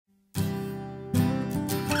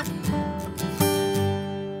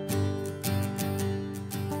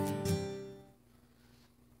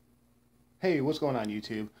Hey, what's going on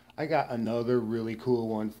YouTube? I got another really cool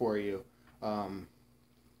one for you.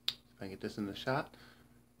 If I get this in the shot.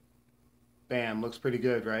 Bam, looks pretty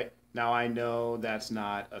good, right? Now I know that's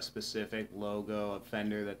not a specific logo of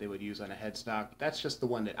Fender that they would use on a headstock, but that's just the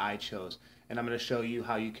one that I chose. And I'm going to show you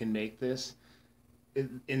how you can make this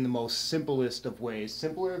in the most simplest of ways.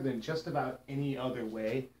 Simpler than just about any other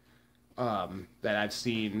way that I've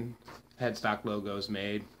seen headstock logos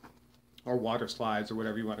made, or water slides, or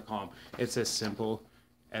whatever you want to call them. It's as simple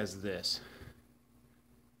as this.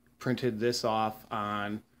 Printed this off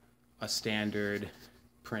on a standard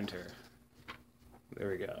printer.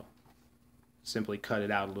 There we go. Simply cut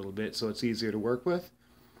it out a little bit so it's easier to work with.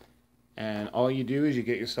 And all you do is you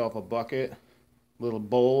get yourself a bucket, little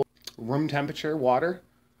bowl, room temperature water,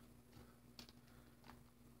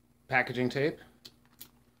 packaging tape,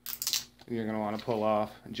 and you're going to want to pull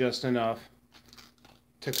off just enough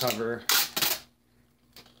to cover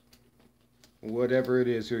whatever it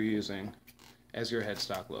is you're using as your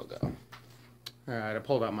headstock logo. Alright, I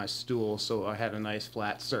pulled out my stool so I had a nice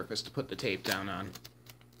flat surface to put the tape down on.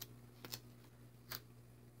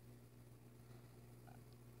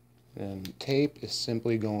 And tape is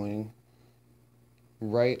simply going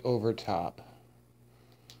right over top.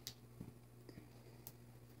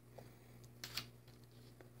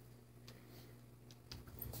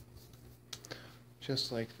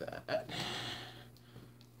 Just like that.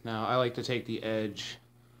 Now I like to take the edge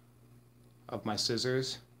of my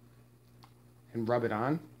scissors and rub it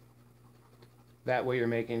on. That way you're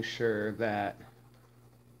making sure that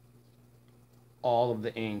all of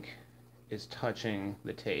the ink is touching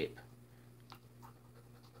the tape.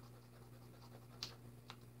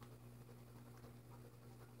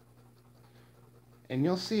 And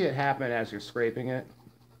you'll see it happen as you're scraping it.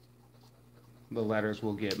 The letters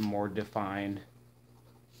will get more defined.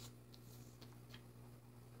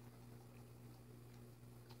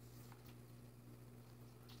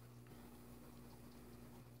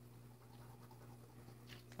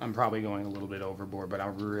 I'm probably going a little bit overboard, but I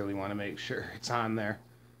really want to make sure it's on there.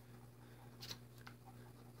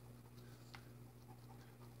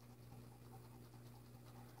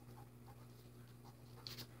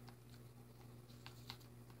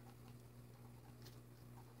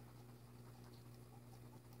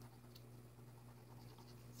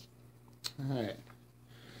 Alright.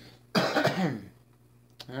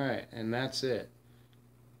 Alright, and that's it.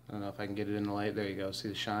 I don't know if I can get it in the light. There you go. See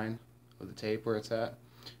the shine of the tape where it's at?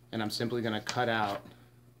 And I'm simply going to cut out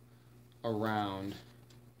around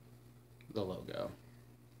the logo.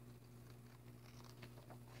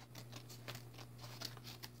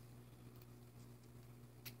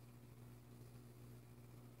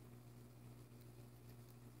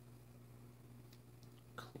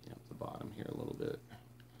 Clean up the bottom here a little bit.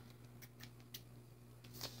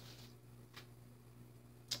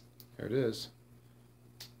 There it is.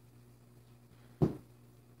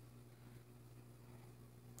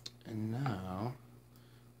 And now,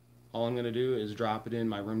 all I'm going to do is drop it in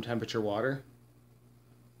my room temperature water.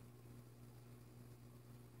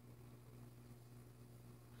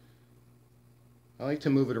 I like to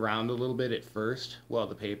move it around a little bit at first while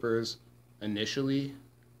the paper is initially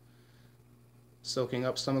soaking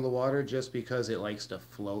up some of the water, just because it likes to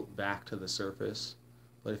float back to the surface.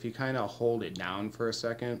 But if you kind of hold it down for a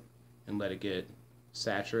second and let it get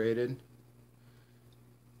saturated,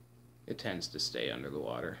 it tends to stay under the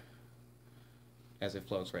water as it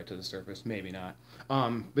floats right to the surface. Maybe not.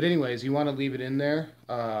 But anyways, you want to leave it in there.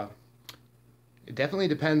 It definitely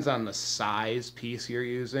depends on the size piece you're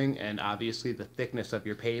using and obviously the thickness of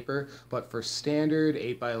your paper. But for standard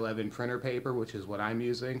 8x11 printer paper, which is what I'm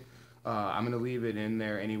using, I'm going to leave it in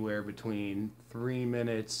there anywhere between 3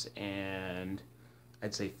 minutes and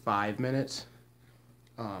I'd say 5 minutes.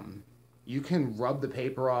 You can rub the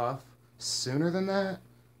paper off sooner than that,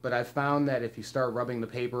 but I've found that if you start rubbing the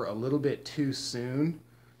paper a little bit too soon,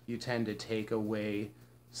 you tend to take away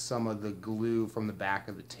some of the glue from the back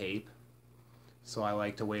of the tape. So I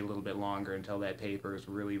like to wait a little bit longer until that paper is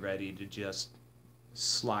really ready to just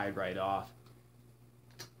slide right off.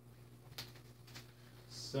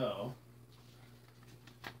 So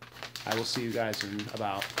I will see you guys in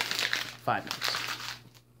about 5 minutes.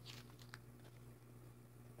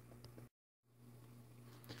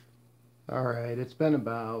 Alright, it's been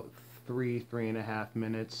about 3.5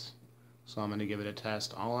 minutes, so I'm going to give it a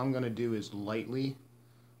test. All I'm going to do is lightly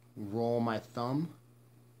roll my thumb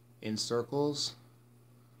in circles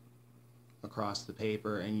across the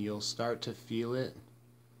paper, and you'll start to feel it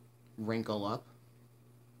wrinkle up.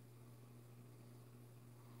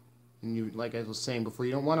 And like I was saying before,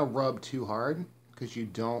 you don't want to rub too hard because you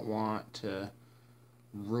don't want to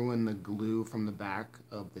ruin the glue from the back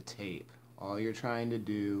of the tape. All you're trying to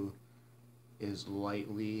do is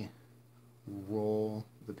lightly roll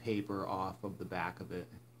the paper off of the back of it.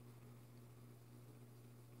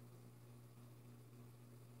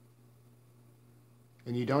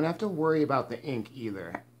 And you don't have to worry about the ink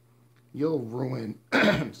either. You'll ruin,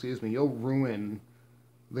 excuse me, you'll ruin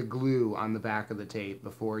the glue on the back of the tape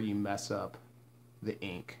before you mess up the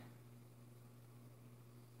ink.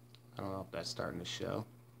 I don't know if that's starting to show.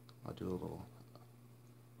 I'll do a little,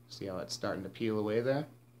 see how it's starting to peel away there?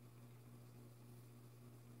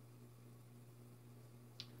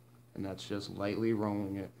 And that's just lightly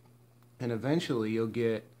rolling it. And eventually you'll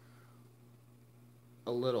get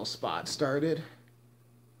a little spot started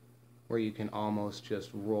where you can almost just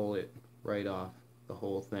roll it right off the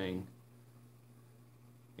whole thing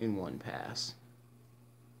in one pass.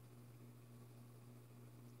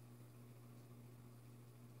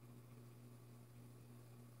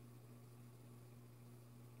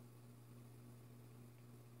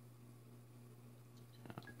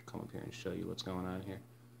 I'll come up here and show you what's going on here.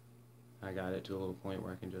 I got it to a little point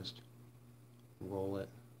where I can just roll it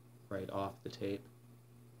right off the tape.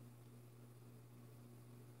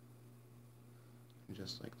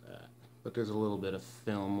 Just like that. But there's a little bit of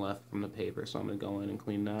film left from the paper, so I'm going to go in and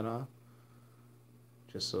clean that off.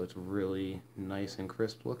 Just so it's really nice and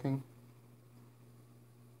crisp looking.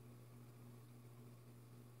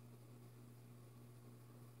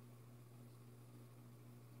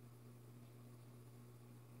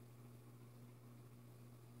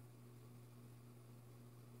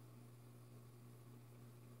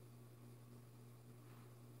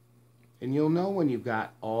 And you'll know when you've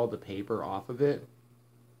got all the paper off of it,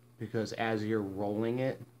 because as you're rolling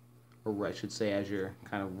it, or I should say as you're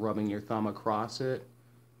kind of rubbing your thumb across it,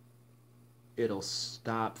 it'll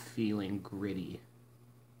stop feeling gritty.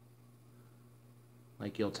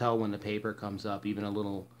 Like you'll tell when the paper comes up, even a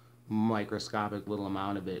little microscopic little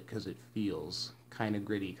amount of it, because it feels kind of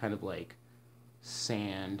gritty, kind of like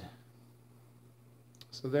sand.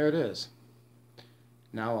 So there it is.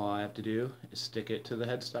 Now all I have to do is stick it to the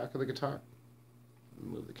headstock of the guitar.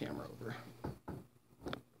 Move the camera over.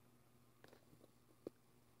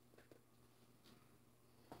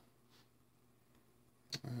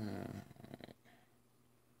 Alright.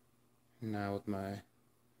 Now with my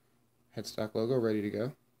headstock logo ready to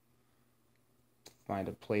go, find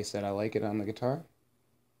a place that I like it on the guitar.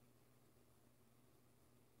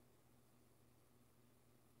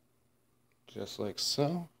 Just like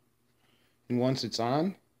so. And once it's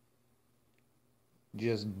on,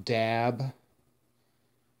 just dab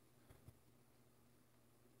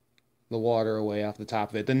the water away off the top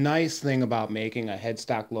of it. The nice thing about making a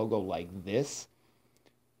headstock logo like this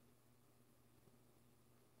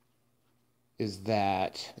is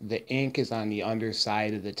that the ink is on the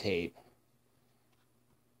underside of the tape.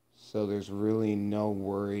 So there's really no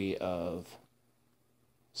worry of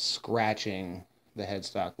scratching the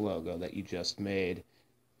headstock logo that you just made.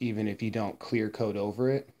 Even if you don't clear coat over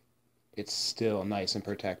it, it's still nice and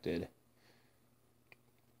protected.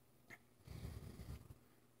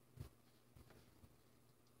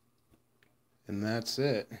 And that's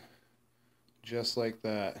it. Just like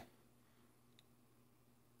that.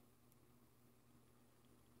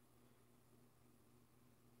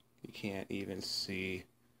 You can't even see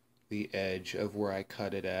the edge of where I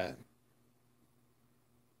cut it at.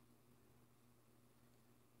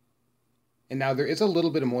 And now there is a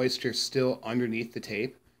little bit of moisture still underneath the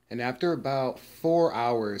tape. And after about 4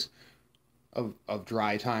 hours of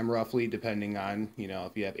dry time, roughly, depending on, you know,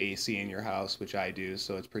 if you have AC in your house, which I do,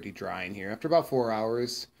 so it's pretty dry in here. After about 4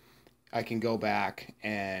 hours, I can go back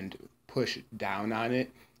and push down on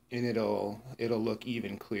it, and it'll look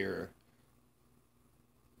even clearer.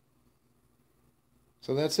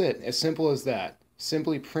 So that's it. As simple as that.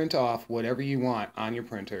 Simply print off whatever you want on your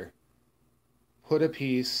printer. Put a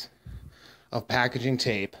piece of packaging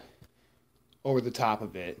tape over the top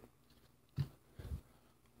of it.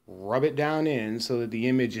 Rub it down in so that the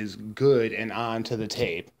image is good and onto the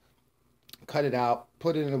tape. Cut it out,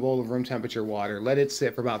 put it in a bowl of room temperature water, let it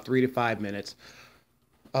sit for about 3 to 5 minutes.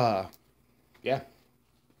 Yeah.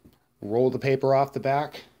 Roll the paper off the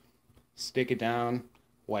back, stick it down,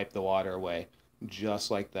 wipe the water away.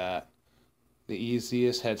 Just like that. The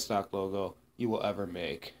easiest headstock logo you will ever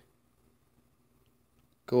make.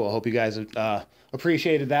 Cool. I hope you guys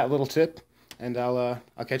appreciated that little tip, and I'll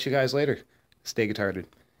catch you guys later. Stay guitarded.